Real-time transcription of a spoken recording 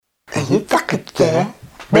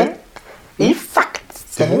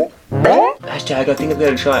Hashtag, I think I'm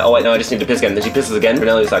going to try. Oh, wait, no, I just need to piss again. Then she pisses again.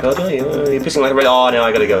 Brunelli's like, oh, no, you're pissing like a red. Oh, now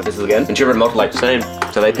I gotta go. Pisses again. And Chipper and Malt are like, same.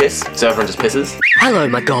 So they piss. So everyone just pisses. Hello,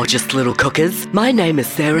 my gorgeous little cookers. My name is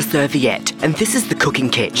Sarah Serviette, and this is the Cooking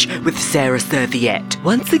Kitch with Sarah Serviette.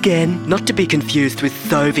 Once again, not to be confused with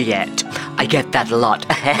Soviet. I get that a lot.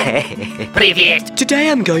 Привет! Today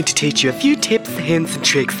I'm going to teach you a few tips, hints, and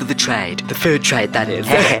tricks of the trade. The food trade, that is.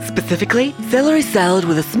 Specifically, celery salad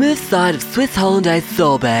with a smooth side of Swiss hollandaise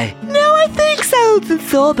sorbet. Now, I think salads and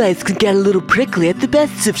sorbets can get a little prickly at the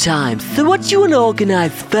best of times, so what you want to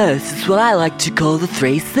organise first is what I like to call the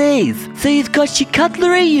 3 C's. So you've got your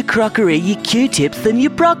cutlery, your crockery, your Q-tips, and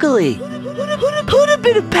your broccoli. Put a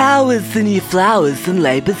bit of powers in your flowers and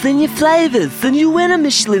labours in your flavours, and you win a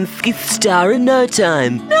Michelinski star in no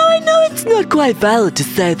time. Now, I know it's not quite valid to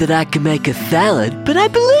say that I can make a salad, but I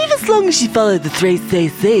believe as long as you follow the 3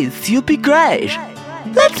 CCs, you'll be great.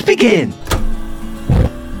 Let's begin.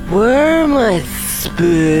 Where are my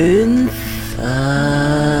spoons?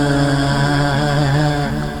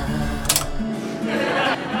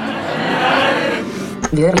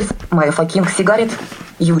 Where is my fucking cigarette?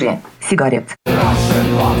 Yuri, cigarette. Russian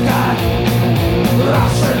vodka.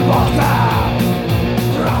 Russian vodka.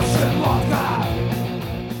 Russian vodka.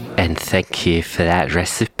 And thank you for that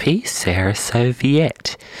recipe, Sarah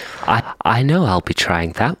Soviet. I know I'll be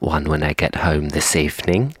trying that one when I get home this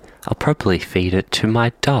evening. I'll probably feed it to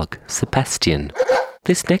my dog, Sebastian.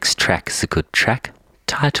 This next track is a good track,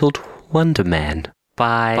 titled Wonder Man.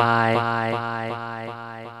 Bye. Bye. Bye. Bye.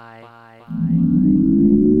 Bye. Bye.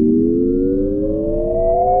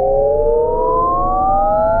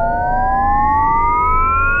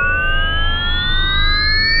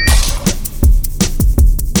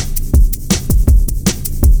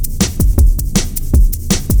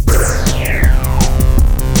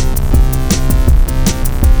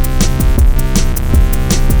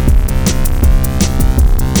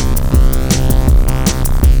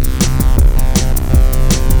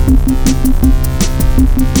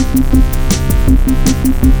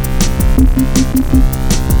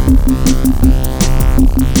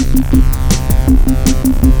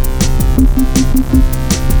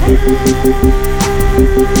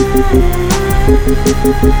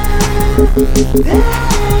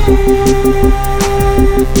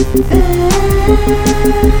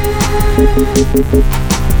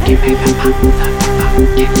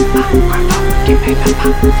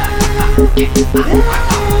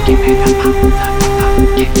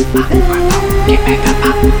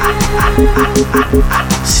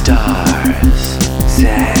 Stars,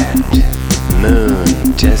 sand, moon,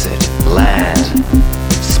 desert, land,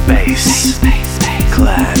 space,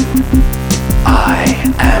 clan. I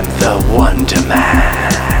am the Wonder Man.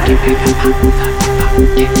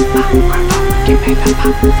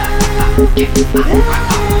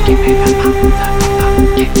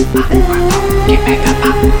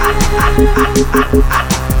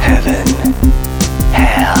 Heaven,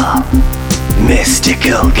 hell,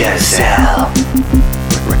 mystical gazelle,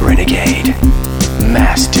 renegade,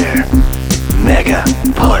 master, mega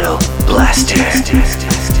portal blaster.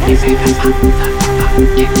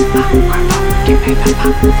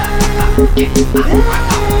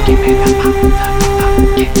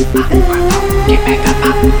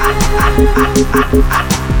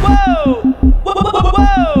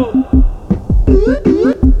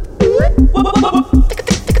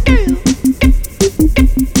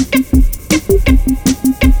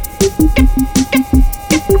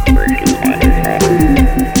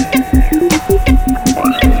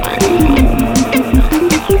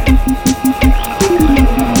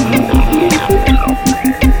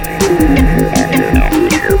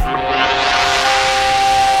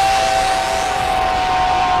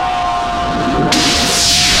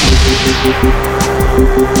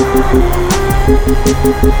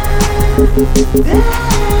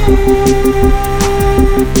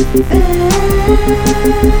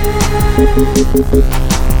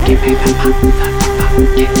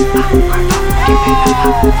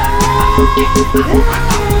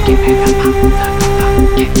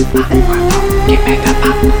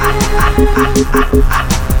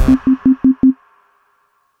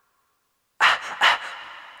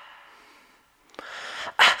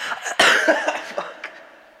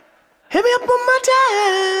 Hit me up one more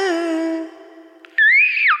time.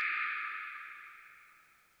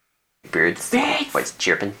 Birds. What's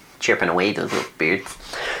chirping? Chirping away, those little birds.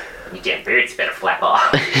 You damn birds better flap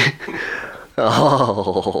off.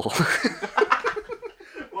 Oh.